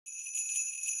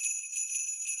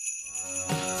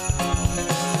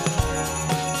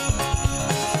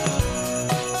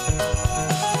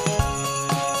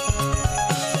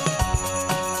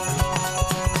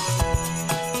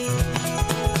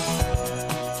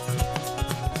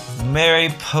Merry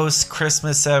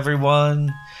post-Christmas,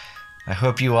 everyone. I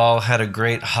hope you all had a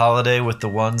great holiday with the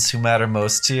ones who matter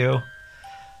most to you.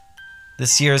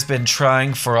 This year has been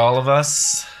trying for all of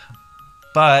us,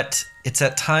 but it's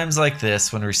at times like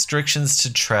this when restrictions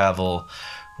to travel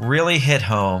really hit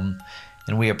home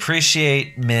and we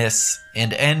appreciate, miss,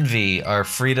 and envy our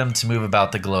freedom to move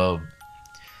about the globe.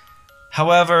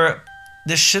 However,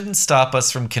 this shouldn't stop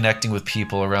us from connecting with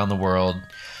people around the world.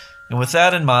 And with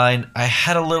that in mind, I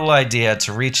had a little idea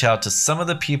to reach out to some of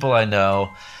the people I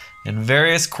know in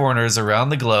various corners around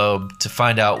the globe to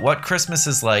find out what Christmas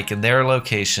is like in their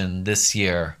location this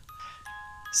year.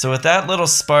 So with that little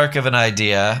spark of an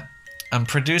idea, I'm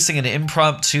producing an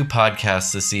impromptu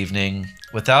podcast this evening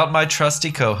without my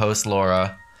trusty co-host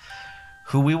Laura,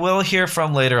 who we will hear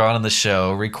from later on in the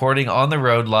show, recording on the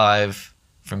road live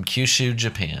from Kyushu,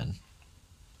 Japan.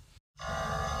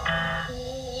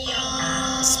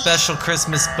 Special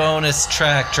Christmas bonus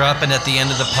track dropping at the end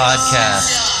of the podcast.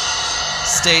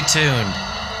 Stay tuned.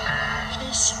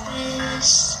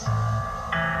 Christmas,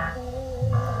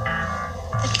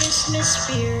 the Christmas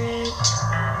spirit,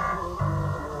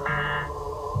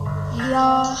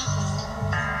 yeah.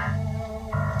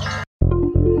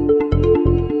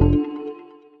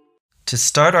 To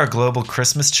start our global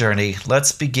Christmas journey,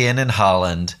 let's begin in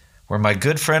Holland, where my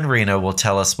good friend Rena will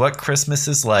tell us what Christmas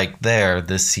is like there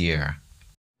this year.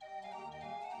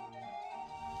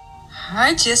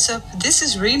 Hi Jessup, this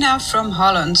is Rena from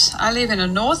Holland. I live in the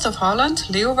north of Holland,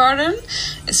 Leeuwarden.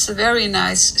 It's a very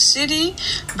nice city,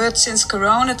 but since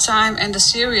Corona time and the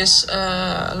serious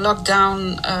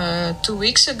lockdown 2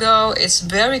 weeks ago, it's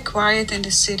very quiet in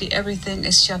the city. Everything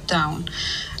is shut down.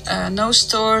 No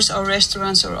stores or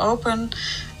restaurants are open,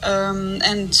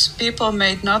 and people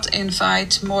may not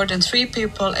invite more than 3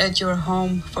 people at your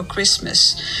home for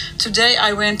Christmas. Today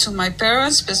I went to my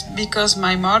parents because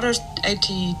my mother,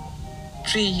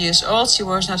 83 years old, she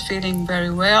was not feeling very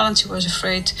well and she was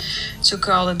afraid to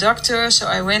call the doctor, so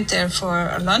I went there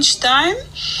for lunchtime.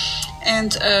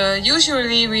 And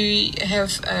usually we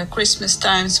have Christmas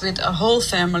times with a whole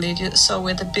family, so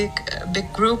with a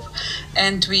big group,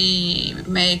 and we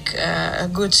make a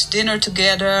good dinner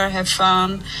together, have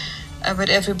fun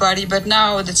with everybody. But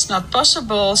now that's not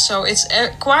possible, so it's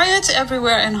quiet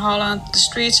everywhere in Holland. The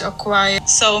streets are quiet.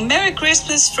 So Merry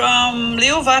Christmas from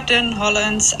Leeuwarden,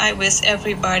 Holland. I wish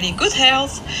everybody good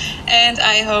health, and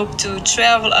I hope to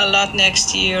travel a lot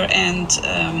next year. And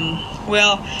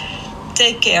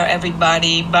take care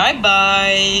everybody. Bye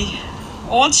bye.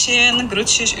 Onzin,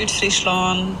 groetjes uit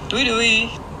Friesland. Doei doei.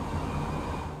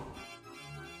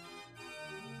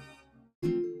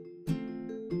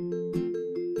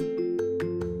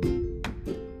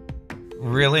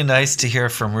 Really nice to hear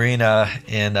from Rena,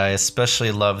 and I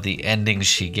especially love the ending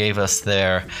she gave us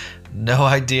there. No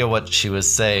idea what she was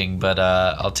saying, but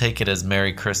I'll take it as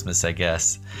Merry Christmas, I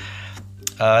guess.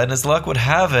 And as luck would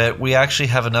have it, we actually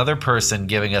have another person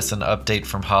giving us an update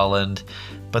from Holland,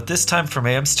 but this time from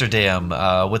Amsterdam,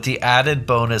 with the added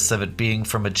bonus of it being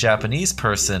from a Japanese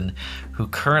person who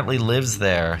currently lives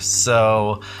there.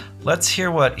 So let's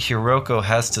hear what Hiroko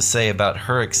has to say about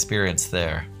her experience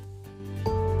there.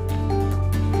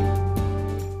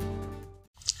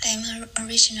 I'm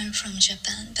original from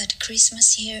Japan, but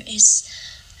Christmas here is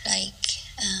like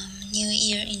New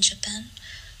Year in Japan.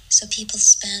 So people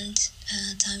spend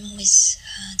time with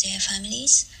their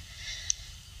families.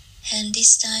 And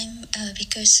this time,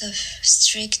 because of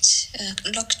strict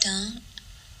lockdown,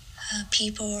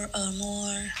 people are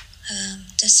more,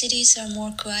 the cities are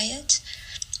more quiet.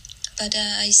 But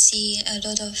I see a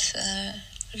lot of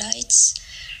lights,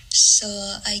 so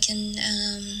I can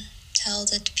tell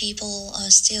that people are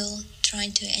still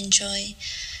trying to enjoy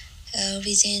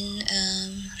within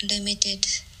limited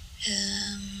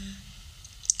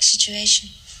situation.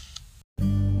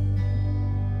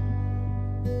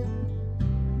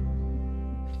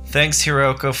 Thanks,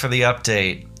 Hiroko, for the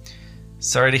update.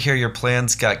 Sorry to hear your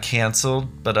plans got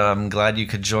canceled, but I'm glad you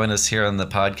could join us here on the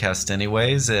podcast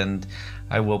anyways, and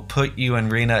I will put you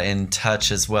and Rena in touch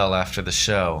as well after the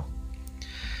show.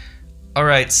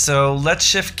 Alright, so let's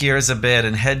shift gears a bit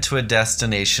and head to a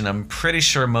destination I'm pretty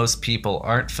sure most people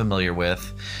aren't familiar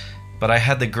with, but I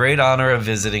had the great honor of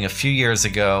visiting a few years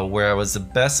ago, where I was the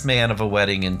best man of a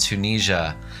wedding in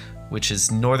Tunisia, which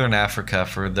is Northern Africa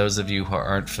for those of you who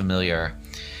aren't familiar.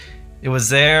 It was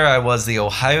there I was the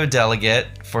Ohio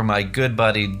delegate for my good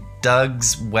buddy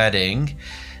Doug's wedding,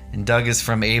 and Doug is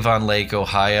from Avon Lake,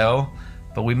 Ohio,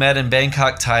 but we met in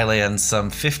Bangkok, Thailand some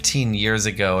 15 years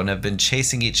ago and have been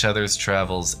chasing each other's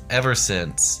travels ever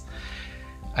since.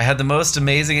 I had the most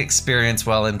amazing experience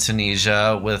while in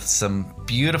Tunisia with some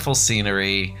beautiful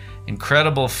scenery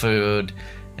incredible food,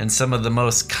 and some of the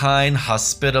most kind,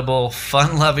 hospitable,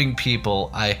 fun-loving people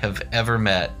I have ever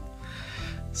met.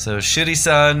 So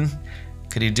Shiri-san,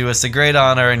 could you do us a great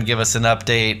honor and give us an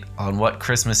update on what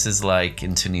Christmas is like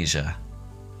in Tunisia?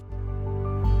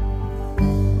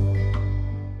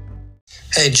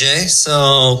 Hey Jay,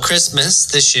 so Christmas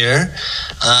this year,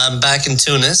 I'm back in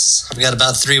Tunis. I've got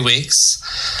about 3 weeks.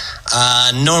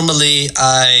 Normally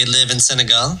I live in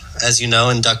Senegal, as you know,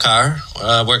 in Dakar.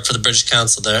 I work for the British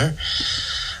Council there.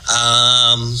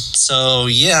 So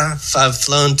yeah, I've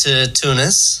flown to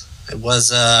Tunis. It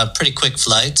was a pretty quick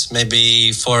flight,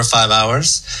 maybe 4 or 5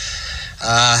 hours.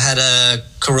 I had a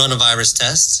coronavirus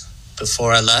test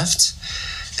before I left,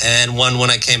 and one when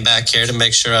I came back here to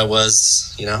make sure I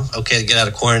was, okay to get out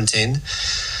of quarantine.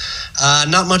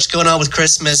 Not much going on with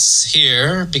Christmas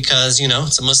here because,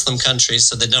 it's a Muslim country,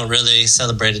 so they don't really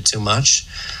celebrate it too much.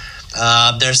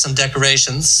 There's some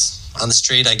decorations on the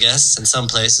street, I guess, in some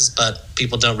places, but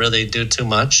people don't really do too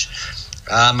much.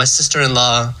 My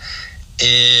sister-in-law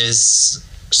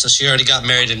she already got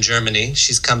married in Germany.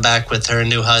 She's come back with her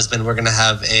new husband. We're going to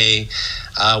have a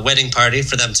wedding party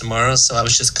for them tomorrow, so I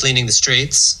was just cleaning the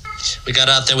streets. We got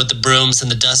out there with the brooms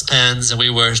and the dustpans, and we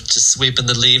were just sweeping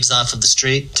the leaves off of the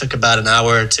street. Took about an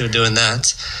hour or two doing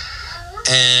that.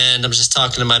 And I'm just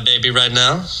talking to my baby right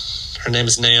now. Her name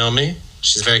is Naomi.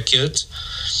 She's very cute.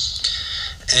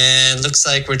 And looks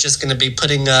like we're just going to be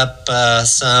putting up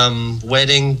some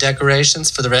wedding decorations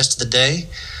for the rest of the day.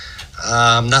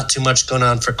 Not too much going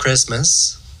on for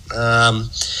Christmas.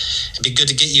 It'd be good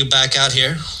to get you back out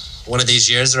here one of these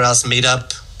years, or else meet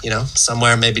up,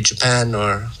 somewhere, maybe Japan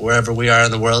or wherever we are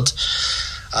in the world.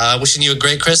 Wishing you a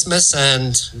great Christmas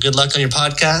and good luck on your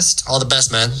podcast. All the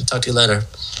best, man. Talk to you later.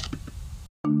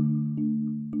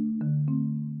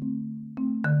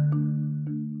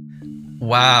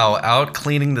 Wow, out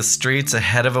cleaning the streets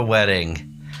ahead of a wedding.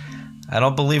 I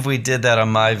don't believe we did that on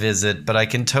my visit, but I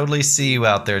can totally see you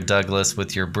out there, Douglas,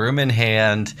 with your broom in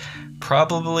hand,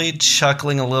 probably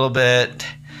chuckling a little bit,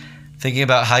 thinking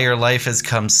about how your life has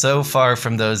come so far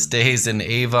from those days in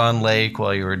Avon Lake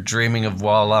while you were dreaming of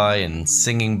walleye and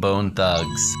singing Bone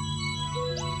Thugs.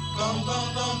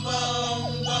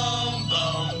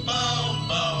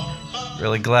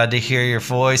 Really glad to hear your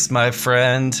voice, my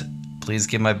friend. Please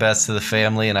give my best to the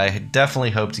family, and I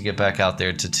definitely hope to get back out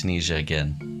there to Tunisia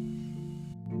again.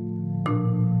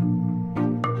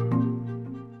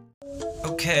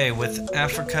 Okay, with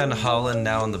Africa and Holland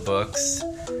now in the books,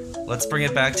 let's bring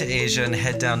it back to Asia and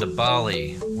head down to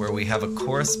Bali, where we have a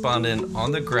correspondent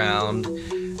on the ground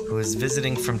who is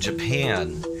visiting from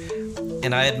Japan.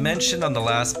 And I had mentioned on the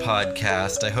last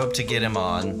podcast, I hope to get him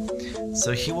on,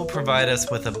 so he will provide us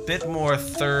with a bit more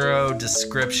thorough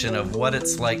description of what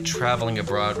it's like traveling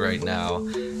abroad right now,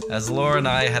 as Laura and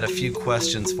I had a few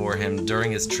questions for him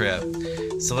during his trip.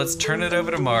 So let's turn it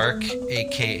over to Mark,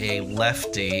 aka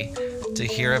Lefty, to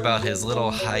hear about his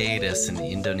little hiatus in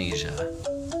Indonesia.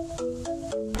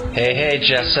 Hey,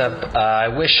 Jessup. I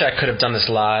wish I could have done this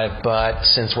live, but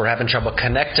since we're having trouble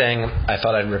connecting, I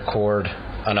thought I'd record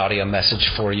an audio message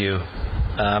for you.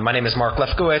 My name is Mark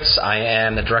Lefkowitz. I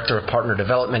am the Director of Partner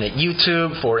Development at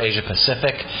YouTube for Asia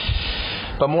Pacific.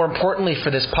 But more importantly for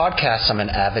this podcast, I'm an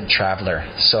avid traveler.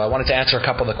 So I wanted to answer a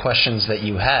couple of the questions that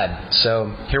you had.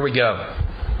 So here we go.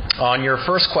 On your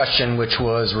first question, which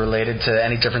was related to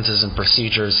any differences in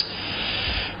procedures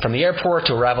from the airport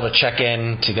to arrival to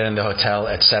check-in to get in the hotel,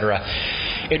 etc.,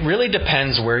 it really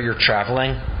depends where you're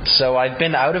traveling. So I've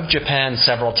been out of Japan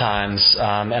several times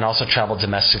and also traveled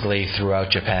domestically throughout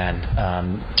Japan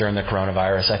during the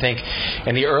coronavirus. I think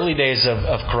in the early days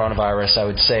of coronavirus, I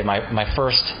would say my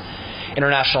first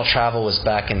international travel was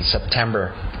back in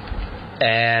September.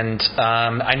 And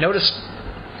I noticed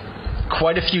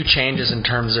quite a few changes in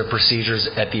terms of procedures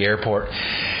at the airport.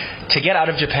 To get out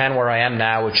of Japan, where I am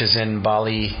now, which is in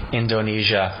Bali,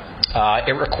 Indonesia,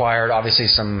 it required obviously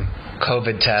some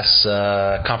COVID tests,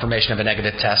 confirmation of a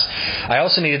negative test. I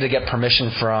also needed to get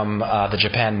permission from the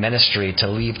Japan ministry to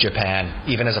leave Japan,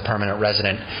 even as a permanent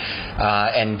resident,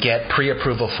 and get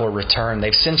pre-approval for return.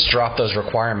 They've since dropped those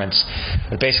requirements.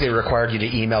 It basically required you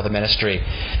to email the ministry.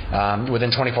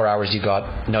 Within 24 hours, you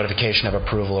got notification of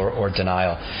approval or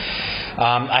denial.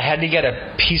 I had to get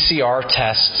a PCR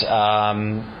test.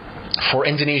 For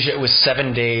Indonesia, it was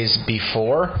 7 days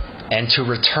before. And to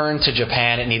return to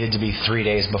Japan, it needed to be 3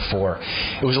 days before.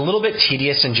 It was a little bit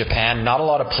tedious in Japan. Not a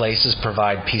lot of places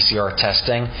provide PCR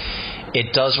testing.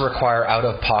 It does require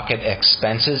out-of-pocket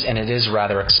expenses, and it is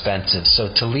rather expensive.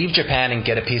 So to leave Japan and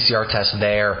get a PCR test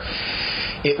there,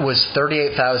 It was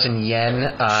 38,000 yen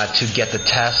to get the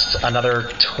test, another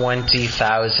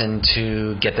 20,000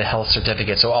 to get the health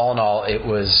certificate. So all in all, it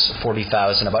was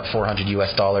 40,000, about $400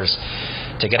 US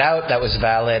to get out. That was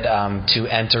valid to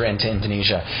enter into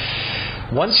Indonesia.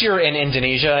 Once you're in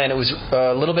Indonesia, and it was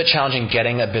a little bit challenging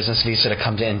getting a business visa to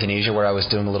come to Indonesia where I was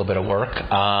doing a little bit of work.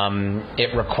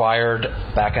 It required,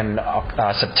 back in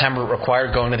September, it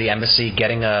required going to the embassy,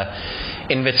 getting a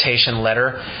invitation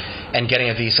letter, and getting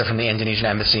a visa from the Indonesian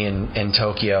embassy in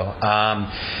Tokyo.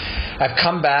 I've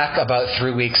come back about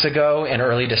 3 weeks ago in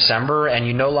early December, and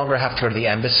you no longer have to go to the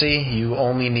embassy. You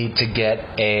only need to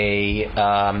get a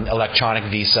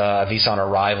electronic visa, a visa on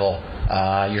arrival.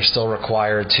 You're still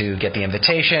required to get the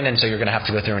invitation, and so you're going to have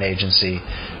to go through an agency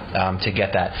to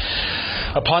get that.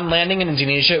 Upon landing in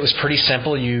Indonesia, it was pretty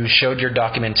simple. You showed your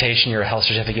documentation, your health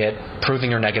certificate, proving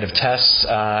your negative tests,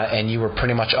 and you were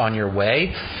pretty much on your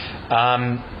way.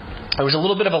 There was a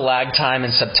little bit of a lag time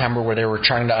in September where they were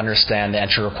trying to understand the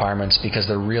entry requirements because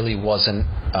there really wasn't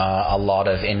a lot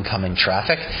of incoming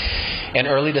traffic. In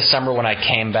early December when I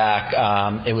came back,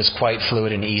 it was quite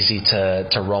fluid and easy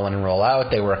to roll in and roll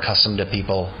out. They were accustomed to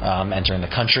people entering the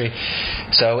country.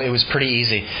 So it was pretty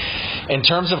easy. In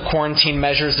terms of quarantine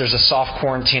measures, there's a soft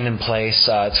quarantine in place.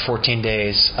 It's 14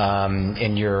 days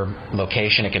in your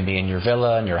location. It can be in your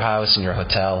villa, in your house, in your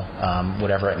hotel,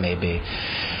 whatever it may be.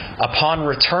 Upon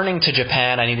returning to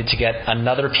Japan, I needed to get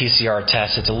another PCR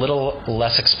test. It's a little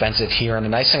less expensive here, and the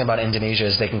nice thing about Indonesia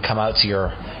is they can come out to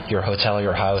your hotel,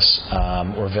 your house,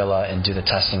 or villa and do the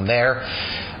testing there,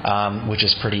 which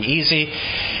is pretty easy.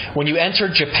 When you enter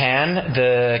Japan,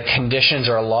 the conditions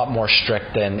are a lot more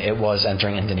strict than it was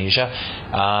entering Indonesia.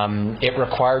 It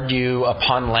required you,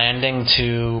 upon landing,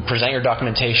 to present your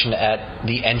documentation at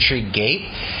the entry gate.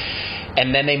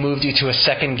 And then they moved you to a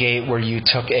second gate where you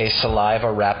took a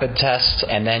saliva rapid test,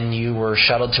 and then you were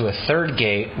shuttled to a third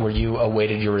gate where you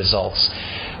awaited your results.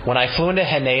 When I flew into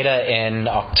Haneda in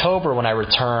October, when I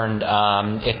returned,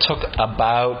 it took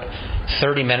about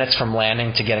 30 minutes from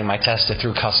landing to getting my test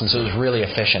through customs. So it was really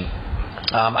efficient.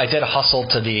 I did hustle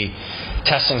to the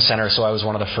testing center, so I was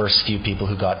one of the first few people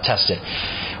who got tested.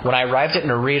 When I arrived at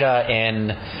Narita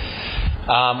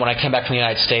when I came back from the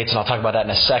United States, and I'll talk about that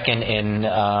in a second, in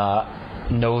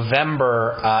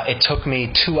November, it took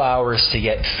me 2 hours to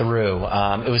get through.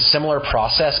 It was a similar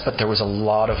process, but there was a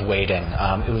lot of waiting.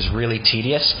 It was really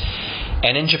tedious.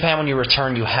 And in Japan, when you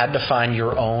returned, you had to find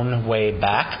your own way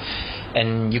back,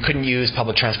 and you couldn't use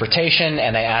public transportation,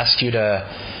 and they asked you to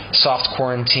soft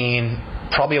quarantine,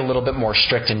 probably a little bit more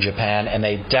strict in Japan, and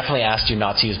they definitely asked you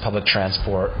not to use public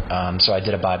transport. So I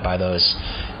did abide by those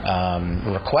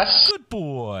requests. Good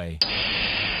boy.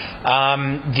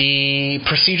 The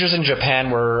procedures in Japan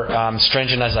were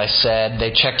stringent, as I said.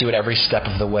 They checked you at every step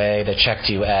of the way. They checked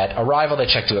you at arrival. They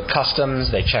checked you at customs.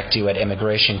 They checked you at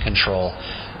immigration control.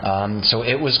 So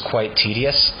it was quite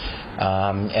tedious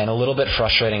and a little bit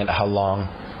frustrating at how long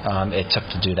it took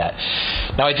to do that.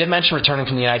 Now, I did mention returning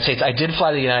from the United States. I did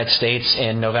fly to the United States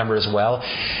in November as well.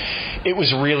 It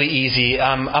was really easy.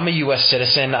 I'm a U.S.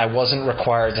 citizen. I wasn't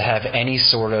required to have any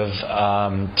sort of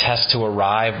test to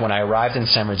arrive. When I arrived in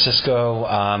San Francisco,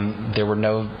 there were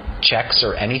no checks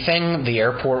or anything. The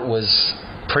airport was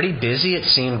pretty busy. It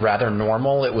seemed rather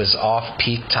normal. It was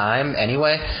off-peak time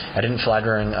anyway. I didn't fly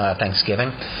during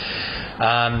Thanksgiving.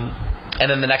 And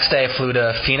then the next day I flew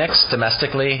to Phoenix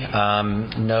domestically.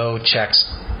 No checks.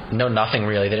 No, nothing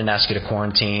really. They didn't ask you to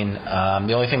quarantine.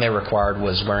 The only thing they required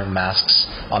was wearing masks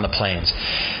on the planes.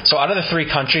 So out of the three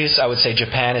countries, I would say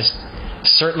Japan is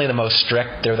certainly the most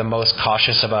strict. They're the most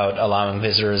cautious about allowing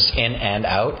visitors in and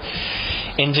out.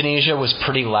 Indonesia was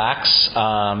pretty lax,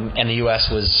 and the U.S.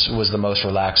 was the most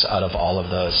relaxed out of all of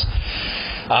those.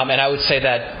 And I would say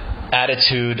that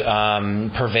attitude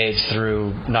pervades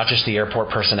through not just the airport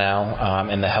personnel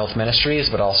and the health ministries,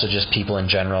 but also just people in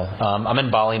general. I'm in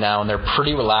Bali now, and they're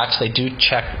pretty relaxed. They do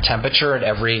check temperature at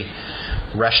every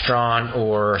restaurant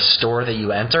or store that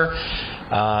you enter.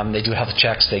 They do health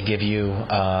checks. They give you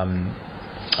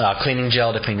cleaning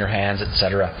gel to clean your hands,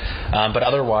 etc. But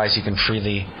otherwise, you can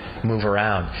freely move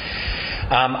around.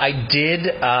 I did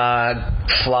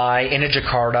fly into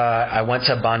Jakarta. I went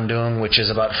to Bandung, which is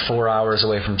about 4 hours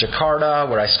away from Jakarta,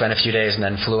 where I spent a few days and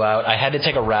then flew out. I had to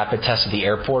take a rapid test at the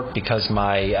airport because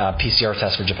my PCR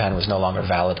test for Japan was no longer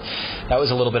valid. That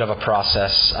was a little bit of a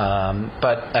process,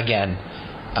 but again,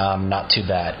 not too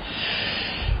bad.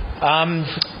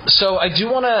 So I do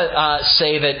want to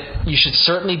say that you should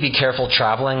certainly be careful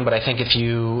traveling, but I think if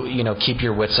you keep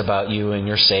your wits about you and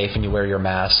you're safe and you wear your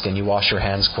mask and you wash your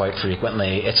hands quite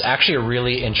frequently, it's actually a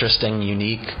really interesting,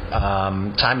 unique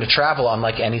time to travel,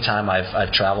 unlike any time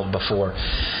I've traveled before.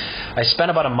 I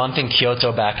spent about a month in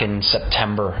Kyoto back in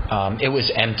September. It was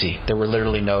empty. There were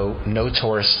literally no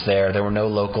tourists there. There were no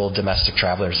local domestic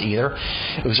travelers either.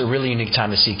 It was a really unique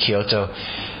time to see Kyoto.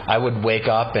 I would wake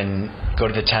up and go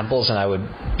to the temples, and I would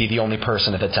be the only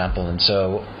person at the temple. And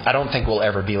so I don't think we'll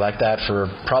ever be like that for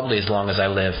probably as long as I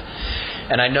live.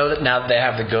 And I know that now that they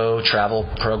have the Go Travel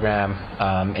program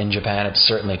in Japan, it's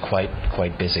certainly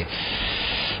quite busy.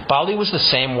 Bali was the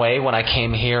same way when I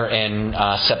came here in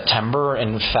September.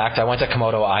 In fact, I went to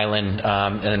Komodo Island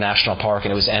in the national park,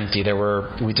 and it was empty.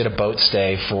 We did a boat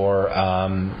stay for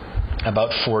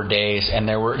about 4 days, and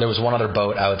there was one other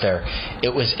boat out there.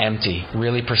 It was empty,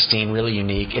 really pristine, really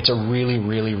unique. It's a really,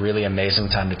 really, really amazing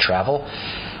time to travel.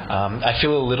 I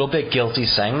feel a little bit guilty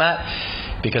saying that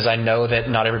because I know that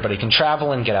not everybody can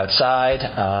travel and get outside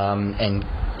and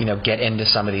get into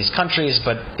some of these countries,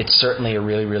 but it's certainly a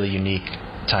really, really unique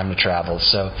time to travel.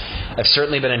 So I've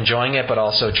certainly been enjoying it, but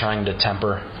also trying to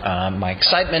temper my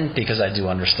excitement because I do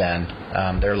understand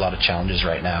there are a lot of challenges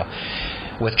right now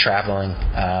with traveling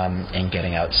and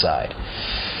getting outside.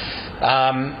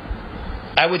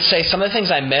 I would say some of the things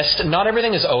I missed, not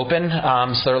everything is open,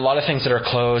 so there are a lot of things that are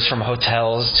closed, from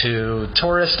hotels to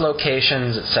tourist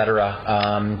locations, etc.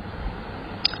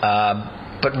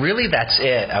 But really that's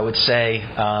it, I would say.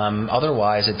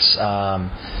 Otherwise, it's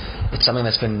something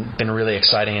that's been really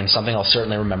exciting and something I'll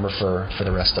certainly remember for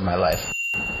the rest of my life.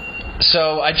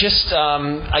 So I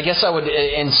guess I would,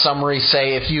 in summary,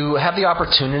 say if you have the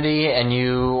opportunity and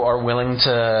you are willing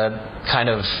to kind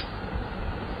of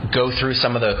go through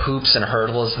some of the hoops and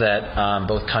hurdles that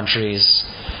both countries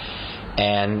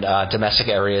and domestic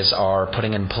areas are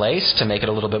putting in place to make it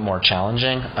a little bit more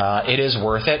challenging, it is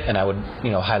worth it, and I would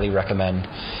highly recommend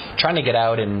trying to get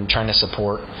out and trying to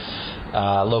support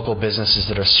local businesses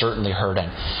that are certainly hurting.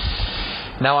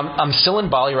 Now, I'm still in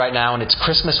Bali right now, and it's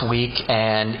Christmas week,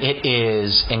 and it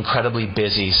is incredibly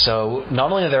busy. So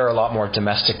not only are there a lot more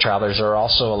domestic travelers, there are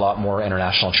also a lot more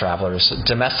international travelers.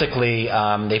 Domestically,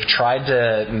 they've tried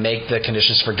to make the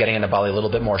conditions for getting into Bali a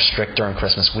little bit more strict during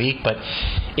Christmas week, but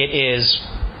it is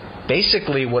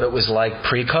basically what it was like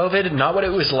pre-COVID. Not what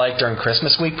it was like during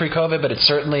Christmas week pre-COVID, but it's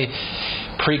certainly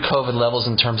pre-COVID levels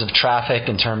in terms of traffic,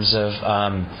 in terms of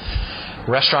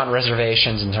restaurant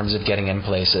reservations, in terms of getting in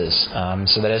places.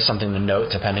 So that is something to note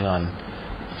depending on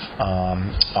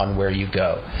where you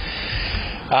go.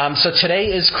 So today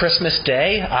is Christmas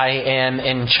Day. I am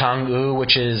in Canggu,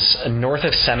 which is north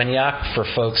of Seminyak. For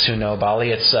folks who know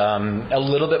Bali, it's a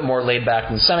little bit more laid back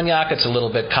than Seminyak. It's a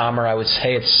little bit calmer. I would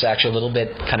say it's actually a little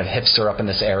bit kind of hipster up in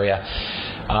this area.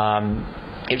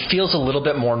 It feels a little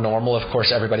bit more normal. Of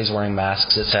course, everybody's wearing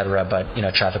masks, etc. But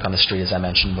traffic on the street, as I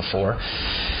mentioned before.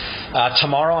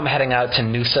 Tomorrow I'm heading out to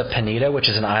Nusa Penida, which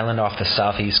is an island off the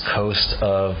southeast coast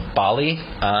of Bali.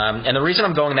 And the reason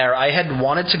I'm going there, I had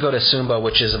wanted to go to Sumba,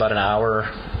 which is about an hour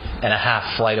and a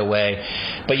half flight away,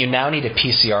 but you now need a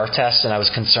PCR test, and I was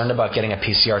concerned about getting a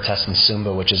PCR test in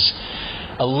Sumba, which is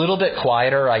a little bit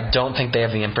quieter. I don't think they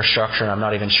have the infrastructure, and I'm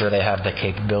not even sure they have the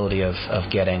capability of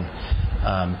getting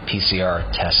PCR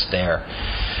tests there.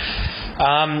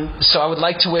 So I would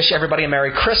like to wish everybody a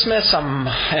Merry Christmas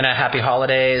and a Happy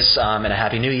Holidays and a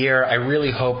Happy New Year. I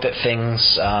really hope that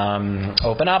things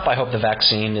open up. I hope the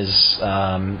vaccine is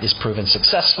proven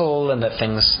successful and that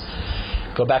things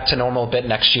go back to normal a bit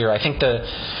next year. I think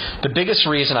the biggest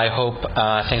reason I hope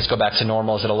things go back to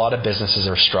normal is that a lot of businesses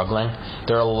are struggling.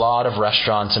 There are a lot of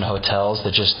restaurants and hotels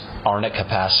that just aren't at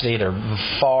capacity. They're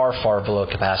far, far below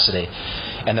capacity,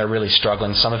 and they're really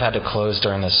struggling. Some have had to close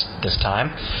during this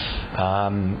time.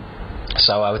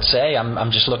 So I would say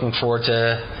I'm just looking forward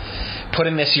to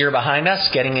putting this year behind us,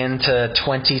 getting into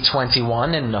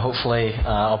 2021, and hopefully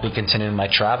I'll be continuing my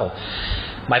travel.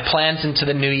 My plans into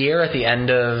the new year, at the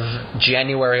end of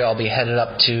January, I'll be headed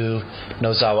up to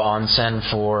Nozawa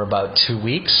Onsen for about 2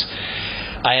 weeks.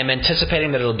 I am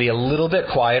anticipating that it'll be a little bit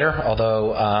quieter,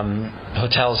 although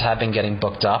hotels have been getting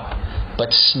booked up.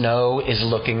 But snow is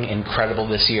looking incredible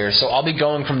this year. So I'll be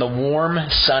going from the warm,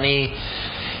 sunny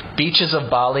beaches of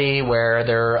Bali, where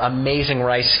there are amazing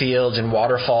rice fields and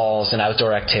waterfalls and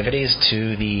outdoor activities,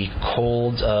 to the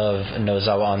cold of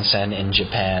Nozawa Onsen in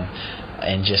Japan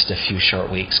in just a few short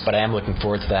weeks. But I am looking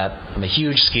forward to that. I'm a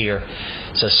huge skier,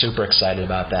 so super excited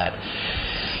about that.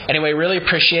 Anyway, really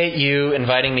appreciate you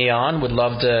inviting me on. Would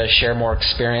love to share more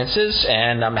experiences,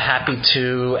 and I'm happy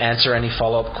to answer any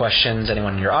follow-up questions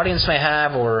anyone in your audience may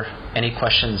have, or any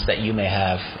questions that you may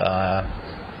have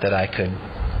that I could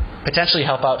potentially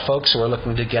help out folks who are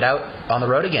looking to get out on the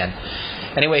road again.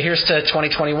 Anyway, here's to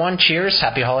 2021. Cheers,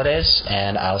 happy holidays,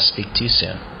 and I'll speak to you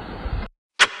soon.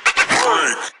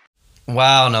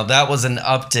 Wow, now that was an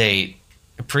update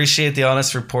Appreciate the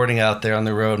honest reporting out there on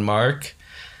the road, Mark.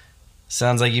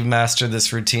 Sounds like you've mastered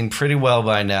this routine pretty well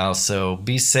by now, so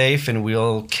be safe and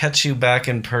we'll catch you back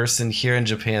in person here in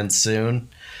Japan soon.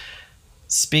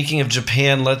 Speaking of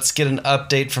Japan, let's get an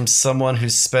update from someone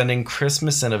who's spending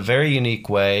Christmas in a very unique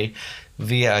way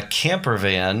via a camper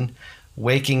van,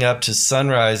 waking up to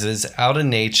sunrises out in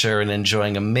nature and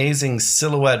enjoying amazing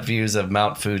silhouette views of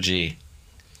Mount Fuji.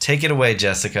 Take it away,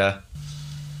 Jessica.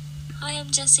 Hi,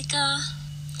 I'm Jessica.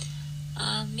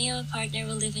 Me and my partner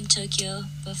will live in Tokyo,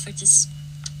 but for this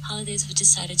holidays we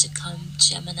decided to come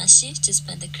to Yamanashi to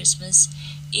spend the Christmas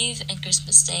Eve and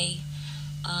Christmas Day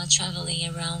traveling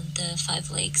around the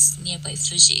 5 lakes nearby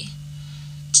Fuji.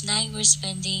 Tonight we're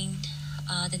spending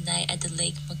the night at the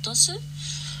lake Motosu,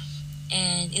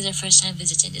 and it's our first time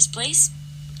visiting this place.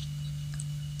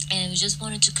 And we just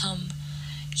wanted to come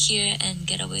here and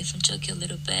get away from Tokyo a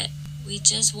little bit. We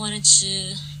just wanted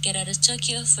to get out of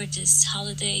Tokyo for these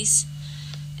holidays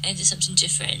and do something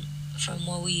different from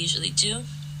what we usually do.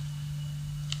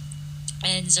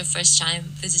 And it's our first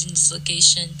time visiting this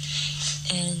location.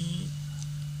 And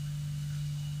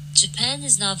Japan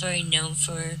is not very known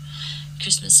for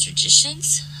Christmas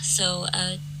traditions. So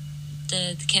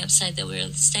the campsite that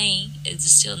we're staying is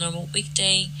still a normal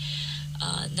weekday,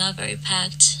 not very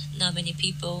packed, not many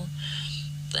people,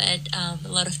 but a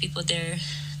lot of people there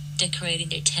decorating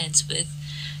their tents with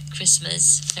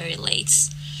Christmas fairy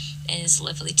lights, and it's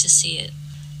lovely to see it.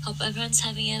 Hope everyone's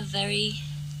having a very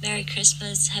Merry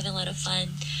Christmas, having a lot of fun,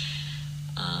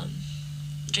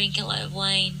 drinking a lot of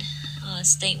wine,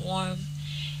 staying warm,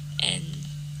 and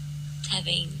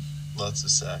having lots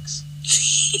of sex.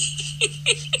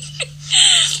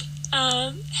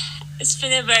 It's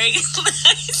been a very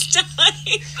nice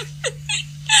time.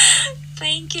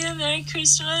 Thank you. Merry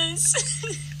Christmas.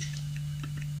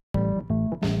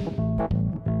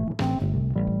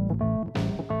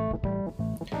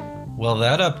 Well,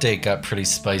 that update got pretty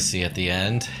spicy at the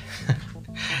end.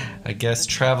 I guess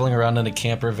traveling around in a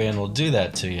camper van will do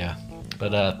that to you.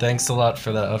 But thanks a lot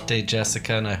for the update,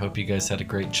 Jessica, and I hope you guys had a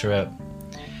great trip.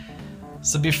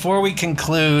 So before we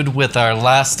conclude with our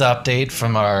last update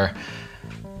from our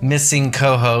missing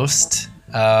co-host,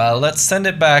 let's send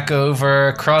it back over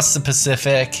across the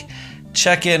Pacific,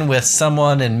 check in with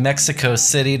someone in Mexico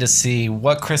City to see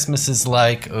what Christmas is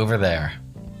like over there.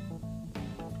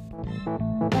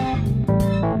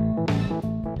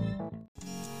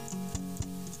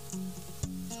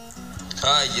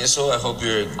 Hi, Yeso. I hope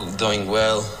you're doing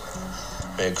well.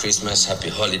 Merry Christmas, Happy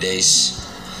Holidays.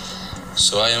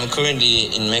 So I am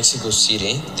currently in Mexico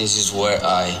City. This is where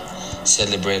I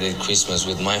celebrated Christmas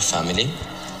with my family.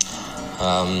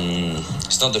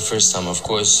 It's not the first time, of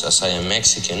course, as I am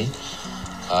Mexican.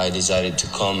 I decided to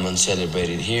come and celebrate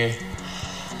it here.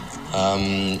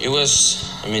 It was,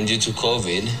 due to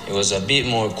COVID, it was a bit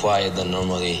more quiet than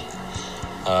normally.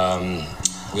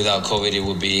 Without COVID, it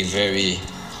would be very,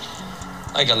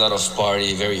 like a lot of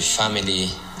party, very family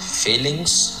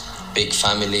feelings. Big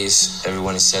families,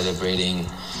 everyone is celebrating,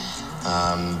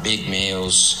 big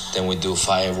meals, then we do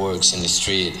fireworks in the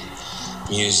street,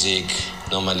 music.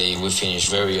 Normally we finish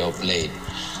very up late,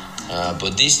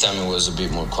 but this time it was a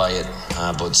bit more quiet,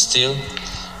 but still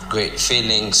great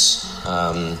feelings.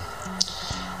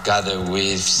 Gathered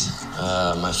with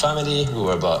my family, we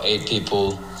were about 8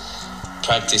 people,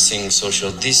 practicing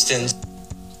social distance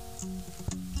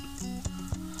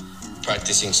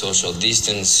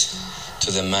to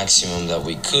the maximum that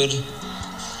we could.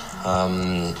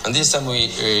 And this time we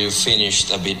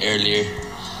finished a bit earlier.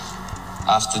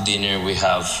 After dinner, we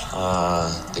have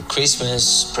the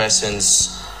Christmas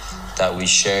presents that we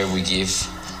share, we give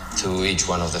to each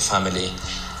one of the family.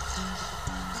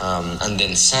 And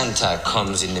then Santa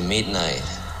comes in the midnight.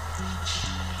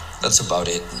 That's about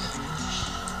it.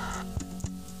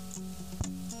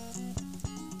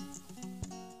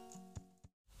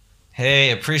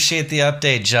 Hey, appreciate the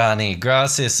update, Johnny.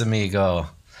 Gracias, amigo.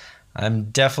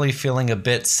 I'm definitely feeling a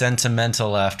bit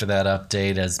sentimental after that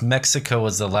update, as Mexico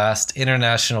was the last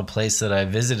international place that I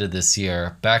visited this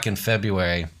year, back in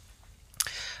February.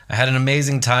 I had an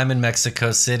amazing time in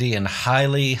Mexico City and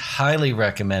highly, highly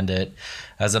recommend it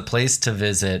as a place to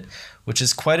visit, which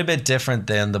is quite a bit different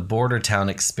than the border town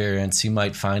experience you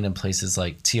might find in places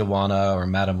like Tijuana or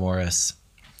Matamoros.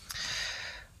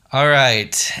 All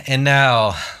right, and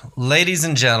now, ladies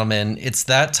and gentlemen, it's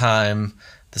that time.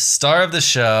 The star of the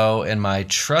show and my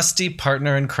trusty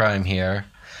partner in crime here,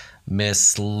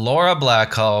 Miss Laura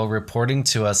Blackhall, reporting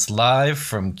to us live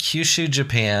from Kyushu,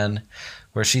 Japan,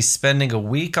 where she's spending a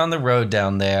week on the road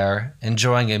down there,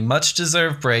 enjoying a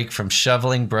much-deserved break from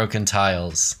shoveling broken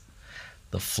tiles.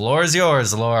 The floor is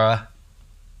yours, Laura.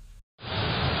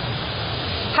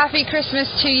 Happy Christmas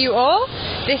to you all.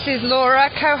 This is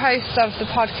Laura, co-host of the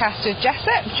podcast with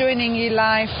Jessup, joining you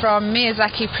live from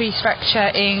Miyazaki Prefecture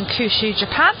in Kyushu,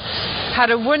 Japan. Had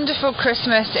a wonderful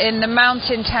Christmas in the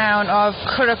mountain town of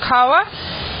Kurokawa.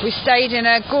 We stayed in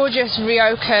a gorgeous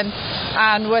ryokan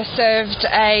and were served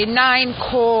a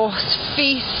 9-course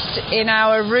feast in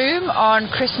our room on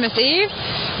Christmas Eve,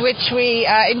 which we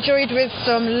enjoyed with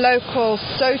some local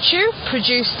sochu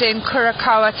produced in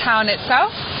Kurokawa town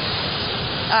itself.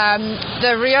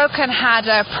 The ryokan had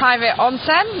a private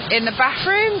onsen in the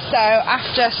bathroom, so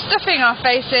after stuffing our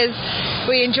faces,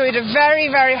 we enjoyed a very,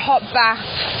 very hot bath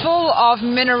full of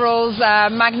minerals,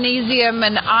 magnesium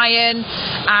and iron,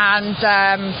 and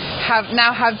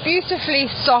have beautifully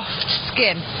soft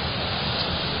skin.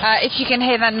 If you can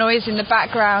hear that noise in the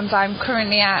background, I'm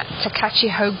currently at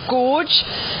Takachiho Gorge,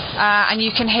 and you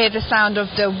can hear the sound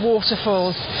of the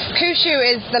waterfalls. Kyushu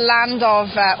is the land of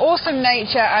awesome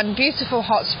nature and beautiful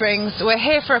hot springs. We're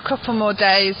here for a couple more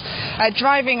days,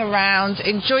 driving around,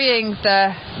 enjoying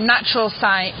the natural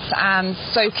sights and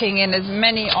soaking in as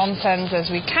many onsens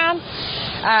as we can.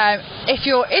 If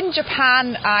you're in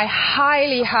Japan, I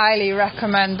highly, highly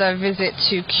recommend a visit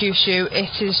to Kyushu.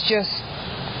 It is just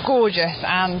gorgeous,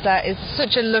 and it's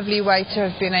such a lovely way to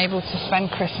have been able to spend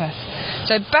Christmas.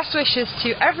 So best wishes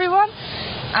to everyone,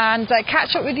 and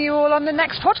catch up with you all on the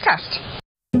next podcast.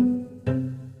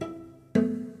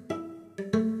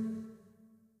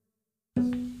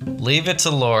 Leave it to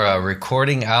Laura,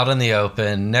 recording out in the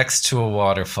open next to a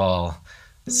waterfall.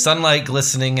 Sunlight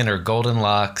glistening in her golden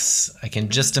locks. I can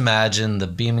just imagine the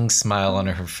beaming smile on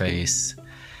her face.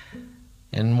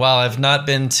 And while I've not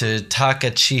been to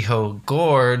Takachiho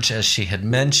Gorge, as she had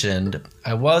mentioned,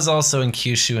 I was also in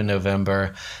Kyushu in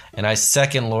November, and I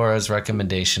second Laura's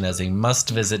recommendation as a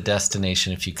must-visit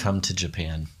destination if you come to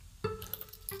Japan.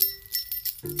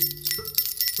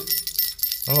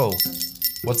 Oh,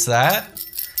 what's that?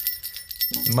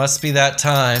 It must be that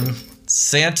time.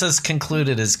 Santa's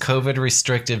concluded his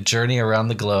COVID-restrictive journey around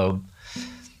the globe.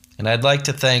 And I'd like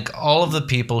to thank all of the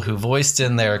people who voiced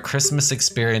in their Christmas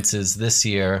experiences this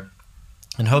year,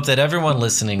 and hope that everyone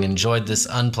listening enjoyed this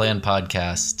unplanned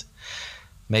podcast.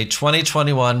 May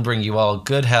 2021 bring you all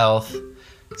good health,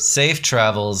 safe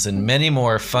travels, and many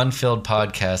more fun-filled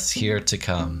podcasts here to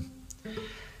come.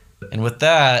 And with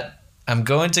that, I'm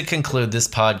going to conclude this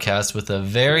podcast with a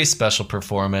very special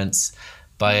performance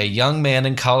by a young man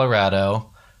in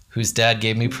Colorado, whose dad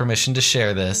gave me permission to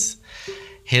share this,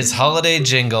 his holiday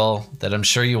jingle that I'm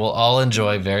sure you will all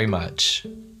enjoy very much.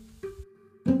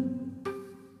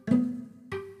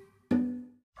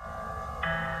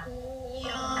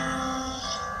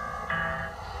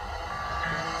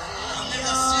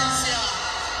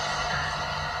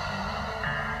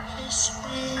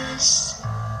 Christmas,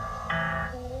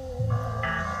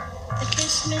 the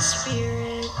Christmas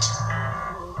spirit,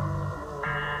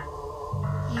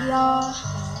 yeah.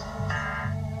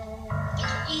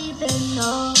 Even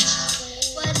know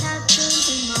what happened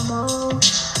in my mode.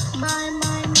 My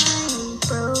mind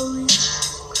froze.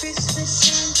 Christmas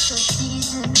Santa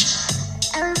season.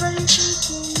 Everybody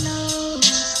thinking knows.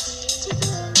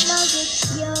 Chicken nuggets,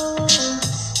 yo.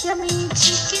 Yummy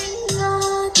chicken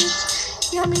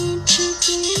nuggets. Yummy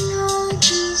chicken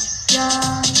nuggets.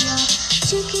 Yeah, yeah.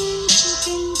 Chicken,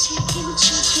 chicken, chicken,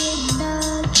 chicken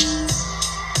nuggets.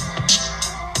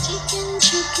 Chicken,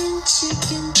 chicken,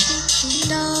 chicken, chicken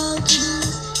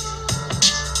nuggets.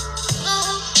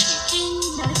 Oh, chicken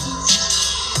nuggets.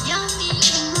 Yummy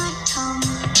in my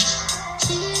tummy.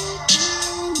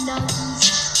 Chicken nuggets.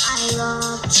 I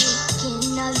love chicken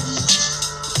nuggets.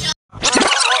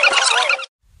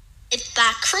 It's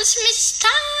that Christmas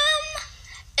time.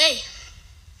 Hey.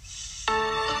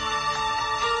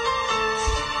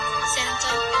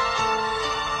 Santa.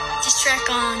 This track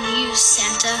on you,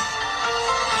 Santa.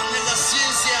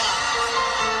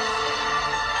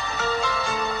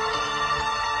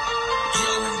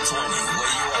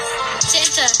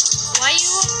 Santa, why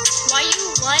you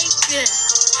like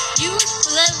you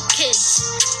little kids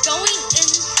going in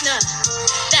the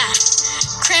bath?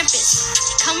 Krampus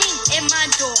coming in my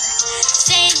door,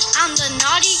 saying I'm the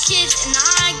naughty kid and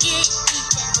I get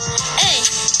eaten. Hey,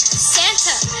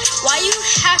 Santa, why you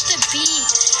have to be?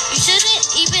 You shouldn't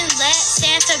even let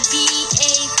Santa be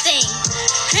a thing.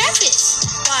 Krampus,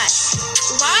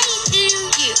 why do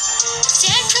you?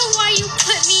 Santa, why you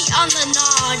put me on the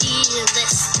naughty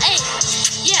list? Hey,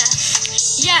 yeah.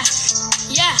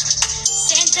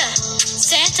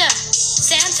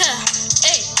 Santa,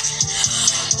 hey.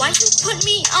 Why you put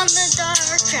me on the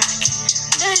dark track?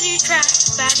 Dirty track,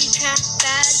 bad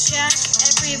track.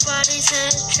 Everybody's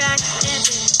a track.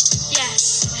 yeah.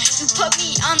 You put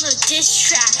me on the diss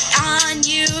track on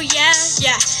you, yeah,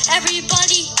 yeah.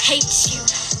 Everybody hates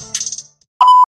you.